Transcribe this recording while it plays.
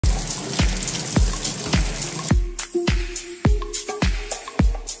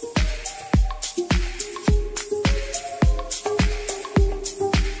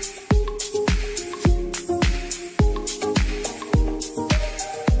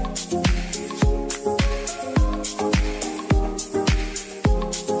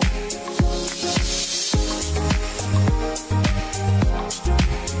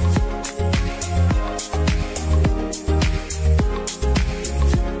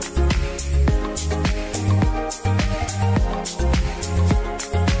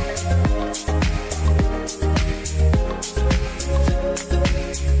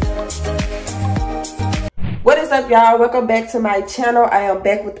y'all? Welcome back to my channel. I am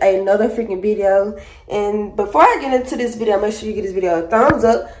back with another freaking video. And before I get into this video, make sure you give this video a thumbs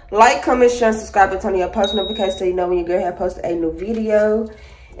up, like, comment, share, and subscribe, and turn on your post notifications so you know when your girl has posted a new video.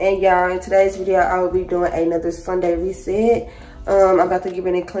 And y'all, in today's video, I will be doing another Sunday reset. I'm about to get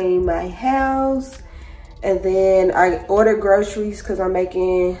ready and clean my house. And then I ordered groceries because I'm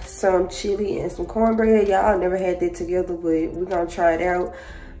making some chili and some cornbread. Y'all never had that together, but we're going to try it out.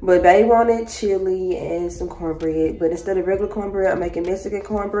 But they wanted chili and some cornbread. But instead of regular cornbread, I'm making Mexican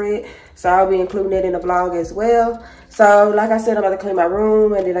cornbread. So I'll be including it in the vlog as well. So like I said, I'm about to clean my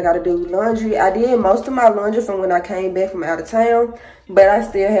room and then I got to do laundry. I did most of my laundry from when I came back from out of town. But I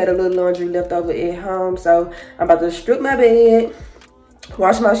still had a little laundry left over at home. So I'm about to strip my bed,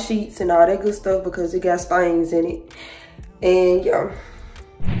 wash my sheets and all that good stuff because it got stains in it. And yeah.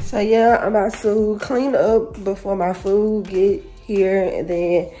 So yeah, I'm about to clean up before my food get here, and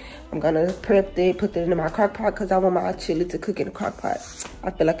then I'm gonna prep it, put it in my crock pot because I want my chili to cook in the crock pot.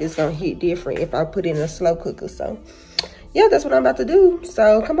 I feel like it's gonna hit different if I put it in a slow cooker. So yeah, that's what I'm about to do.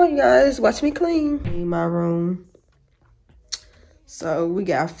 So come on, you guys, watch me clean my room. So we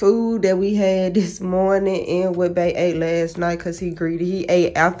got food that we had this morning and what Bay ate last night because he greedy. He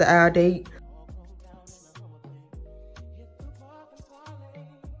ate after our date.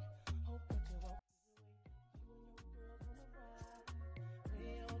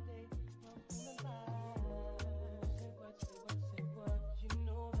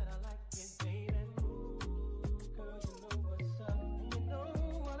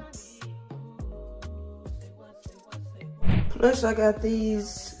 Plus, I got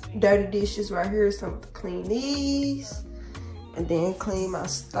these dirty dishes right here, so I'm gonna clean these. And then clean my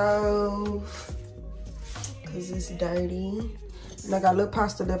stove, because it's dirty. And I got a little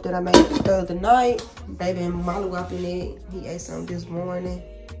pasta left that I made the other night. Baby and Molly up in it. He ate some this morning.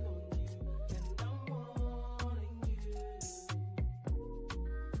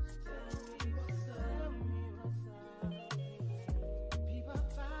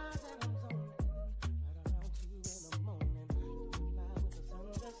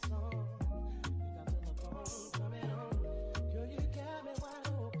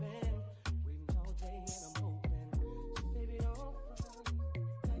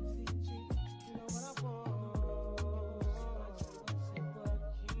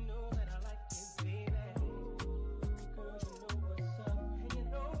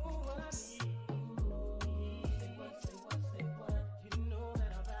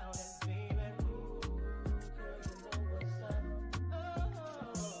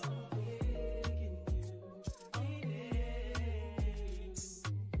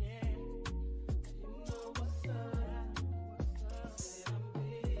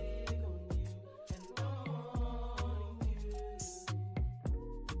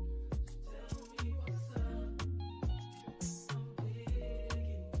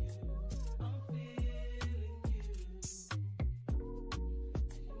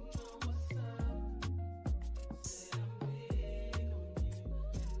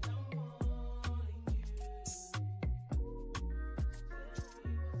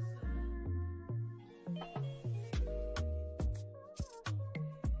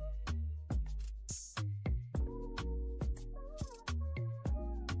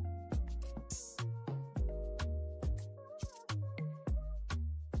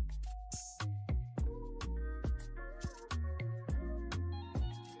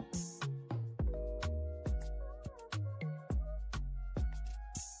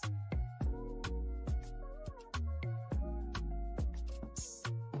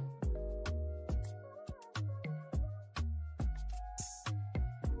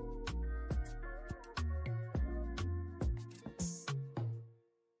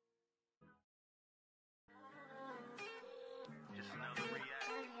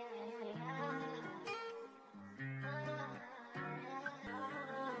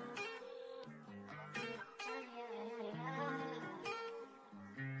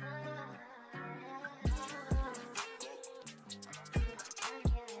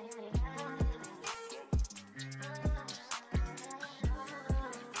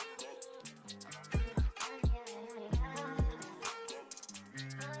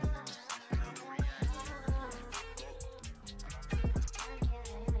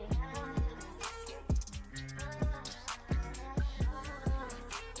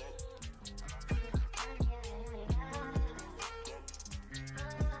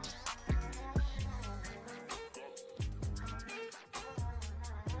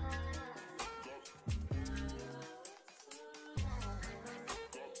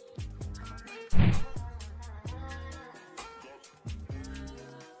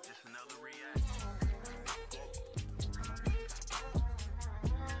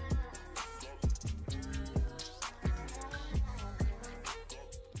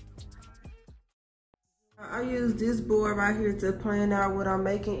 I use this board right here to plan out what I'm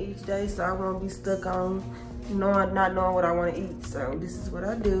making each day, so I won't be stuck on not knowing what I want to eat. So this is what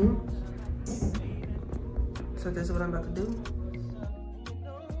I do. So this is what I'm about to do.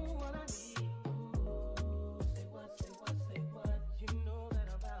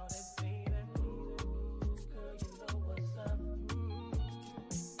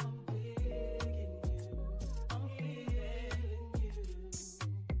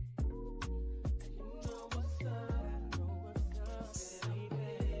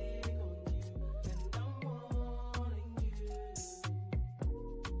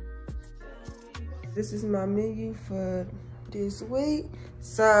 This is my menu for this week.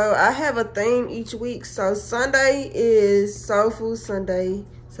 So I have a theme each week. So Sunday is Soul Food Sunday.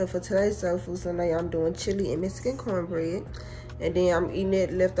 So for today's Soul Food Sunday, I'm doing chili and Mexican cornbread. And then I'm eating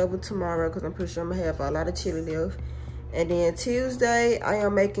it leftover tomorrow because I'm pretty sure I'm gonna have a lot of chili left. And then Tuesday, I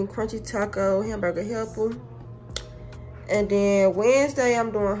am making crunchy taco hamburger helper. And then Wednesday,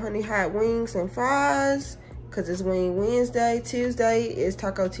 I'm doing honey hot wings and fries, because it's Wing Wednesday. Tuesday is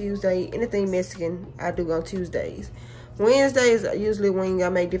Taco Tuesday. Anything Mexican, I do on Tuesdays. Wednesdays are usually wing. I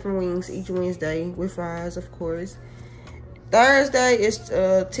make different wings each Wednesday with fries, of course. Thursday is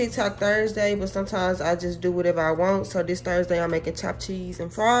TikTok Thursday, but sometimes I just do whatever I want. So this Thursday, I'm making chopped cheese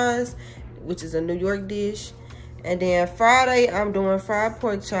and fries, which is a New York dish. And then Friday, I'm doing fried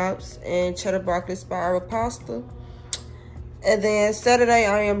pork chops and cheddar broccoli spiral pasta. And then Saturday,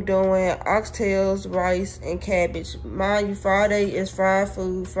 I am doing oxtails, rice, and cabbage. Mind you, Friday is fried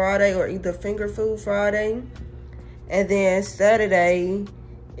food Friday or either finger food Friday. And then Saturday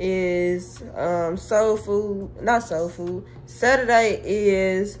is soul food, not soul food. Saturday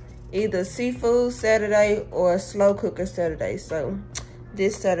is either seafood Saturday or slow cooker Saturday. So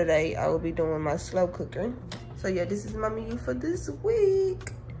this Saturday, I will be doing my slow cooker. So yeah, this is my menu for this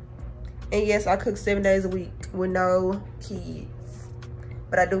week. And yes, I cook 7 days a week with no kids.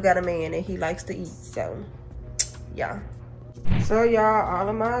 But I do got a man and he likes to eat, so yeah. So y'all, all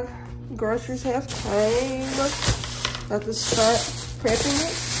of my groceries have came. About to start prepping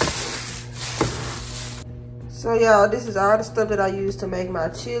it. So y'all, this is all the stuff that I use to make my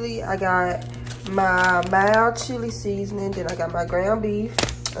chili. I got my mild chili seasoning, then I got my ground beef,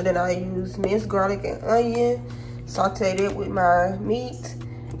 and then I use minced garlic and onion, sauteed it with my meat.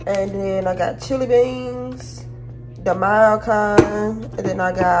 And then I got chili beans, the mild kind. And then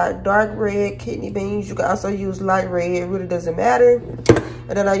I got dark red kidney beans. You can also use light red, it really doesn't matter.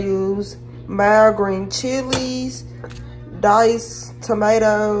 And then I use mild green chilies, diced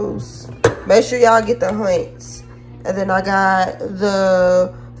tomatoes. Make sure y'all get the hunts. And then I got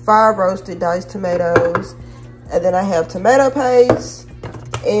the fire roasted diced tomatoes. And then I have tomato paste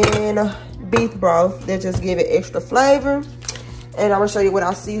and beef broth that just give it extra flavor. And I'm gonna show you what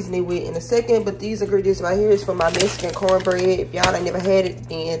I season it with in a second. But these ingredients right here is for my Mexican cornbread. If y'all ain't never had it,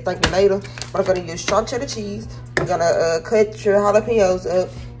 then thank me later. But I'm gonna use sharp cheddar cheese. I'm gonna cut your jalapenos up,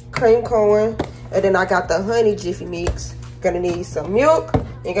 cream corn, and then I got the honey jiffy mix. Gonna need some milk.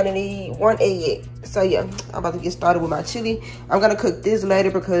 You're gonna need 1 egg. So yeah, I'm about to get started with my chili. I'm gonna cook this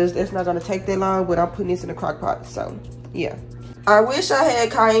later because it's not gonna take that long. But I'm putting this in the crock pot. So yeah. I wish I had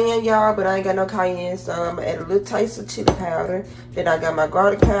cayenne, y'all, but I ain't got no cayenne, so I'm gonna add a little taste of chili powder. Then I got my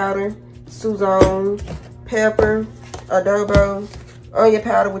garlic powder, Suzanne, pepper, adobo, onion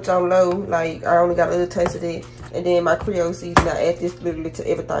powder, which I'm low, like I only got a little taste of it. And then my Creole seasoning, I add this literally to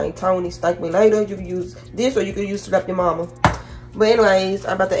everything. Tony, thank me later. You can use this or you can use Slap Your Mama. But anyways,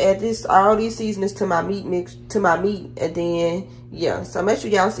 I'm about to add all these seasonings to my meat mix, and then yeah. So make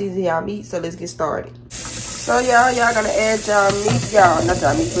sure y'all season y'all meat. So let's get started. So y'all gonna add y'all meat, not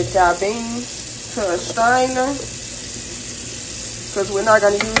y'all meat, but y'all beans to a strainer, cause we're not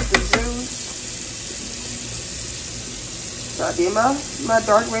gonna use the juice. So I did my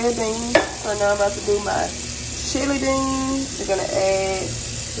dark red beans. So now I'm about to do my chili beans. We're gonna add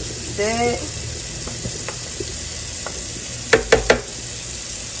that.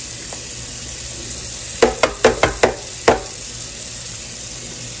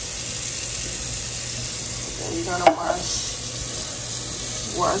 We're gonna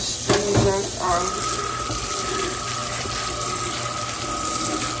wash these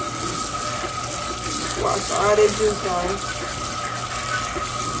wash all that juice down.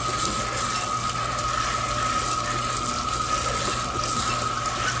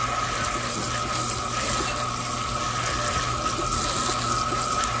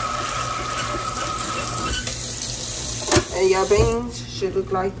 And your beans should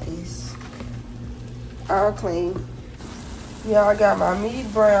look like this. All clean. Yeah, I got my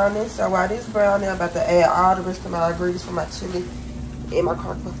meat browning. So while this browning, I'm about to add all the rest of my ingredients for my chili in my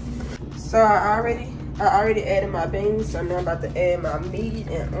crock pot. So I already I already added my beans, so now I'm about to add my meat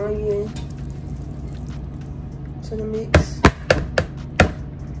and onion to the mix.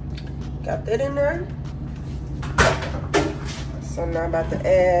 Got that in there. So now I'm about to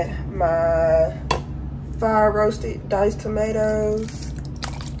add my fire roasted diced tomatoes.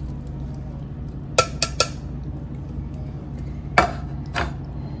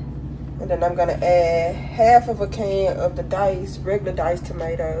 And then I'm gonna add half of a can of the regular diced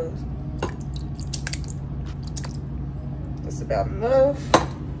tomatoes. That's about enough.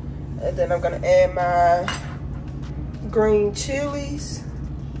 And then I'm gonna add my green chilies.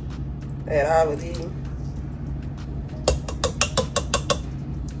 Add all of these.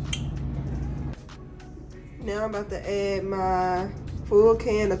 Now I'm about to add my full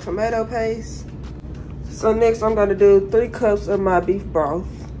can of tomato paste. So next I'm gonna do 3 cups of my beef broth.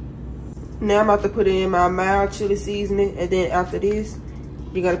 Now I'm about to put in my mild chili seasoning, and then after this,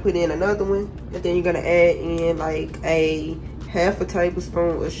 you're gonna put in another one, and then you're gonna add in like a half a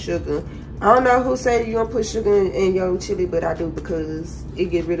tablespoon of sugar. I don't know who said you gonna put sugar in your chili, but I do because it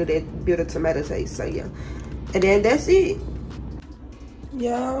get rid of that bitter tomato taste. So yeah, and then that's it.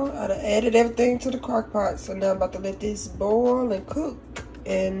 Y'all, I done added everything to the crock pot, so now I'm about to let this boil and cook,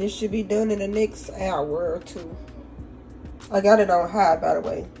 and this should be done in the next hour or 2. I got it on high, by the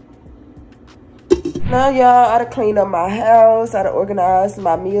way. Now y'all, I done cleaned up my house, I done organized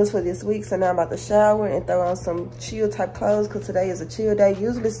my meals for this week, so now I'm about to shower and throw on some chill type clothes because today is a chill day.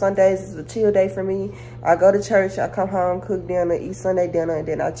 Usually Sundays is a chill day for me. I go to church, I come home, cook dinner, eat Sunday dinner, and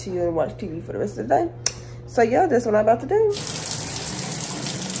then I chill and watch TV for the rest of the day. So yeah, that's what I'm about to do.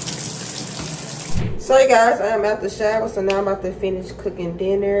 So hey guys, I am out the shower, so now I'm about to finish cooking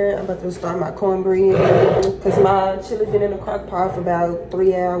dinner. I'm about to start my cornbread because my chili been in the crock pot for about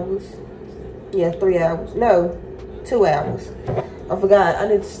 3 hours. Yeah, 3 hours. No, 2 hours. I forgot. I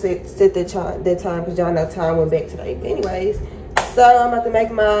need to set that time because y'all know time went back today. But anyways, so I'm about to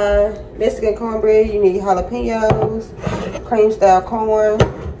make my Mexican cornbread. You need jalapenos, cream style corn.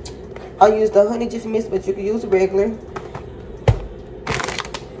 I use the honey jiffy mix, but you can use the regular.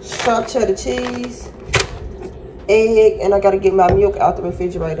 Sharp cheddar cheese, egg, and I gotta get my milk out the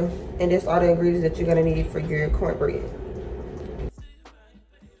refrigerator. And that's all the ingredients that you're gonna need for your cornbread.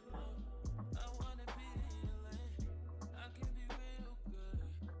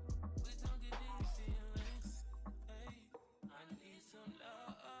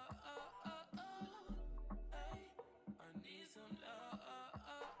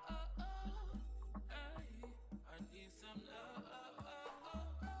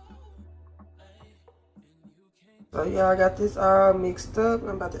 So y'all, I got this all mixed up. I'm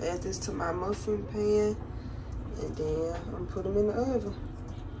about to add this to my muffin pan, and then I'm gonna put them in the oven.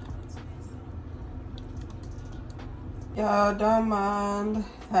 Y'all don't mind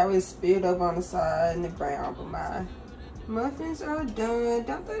how it spilled up on the side and the brown, but my muffins are done.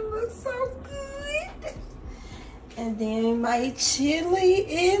 Don't they look so good? And then my chili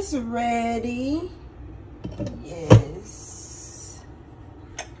is ready. Yes.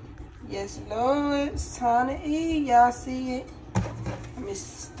 Yes, Lord, it's time to eat. Y'all see it? Let me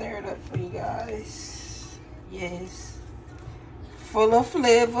stir it up for you guys. Yes. Full of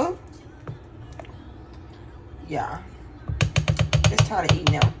flavor. Yeah. It's time to eat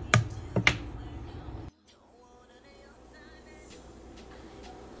now.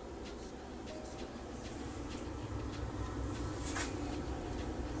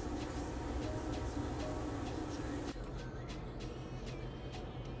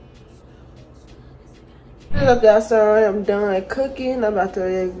 What's up, y'all? So I'm done cooking. I'm about to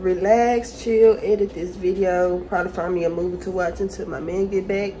relax, chill, edit this video, probably find me a movie to watch until my man get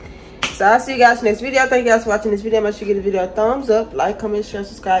back. So I'll see you guys next video. Thank you guys for watching this video. Make sure you give the video a thumbs up, like, comment, share,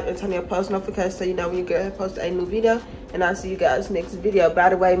 subscribe, and turn on your post notifications so you know when you get post a new video. And I'll see you guys next video. By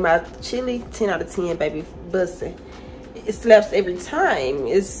the way, my chili 10 out of 10, baby, bussin'. It slaps every time.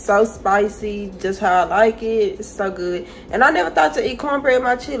 It's so spicy, just how I like it. It's so good. And I never thought to eat cornbread with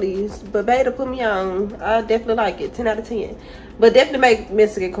my chilies, but Beta put me on. I definitely like it. 10 out of 10. But definitely make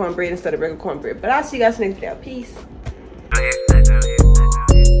Mexican cornbread instead of regular cornbread. But I'll see you guys next video. Peace.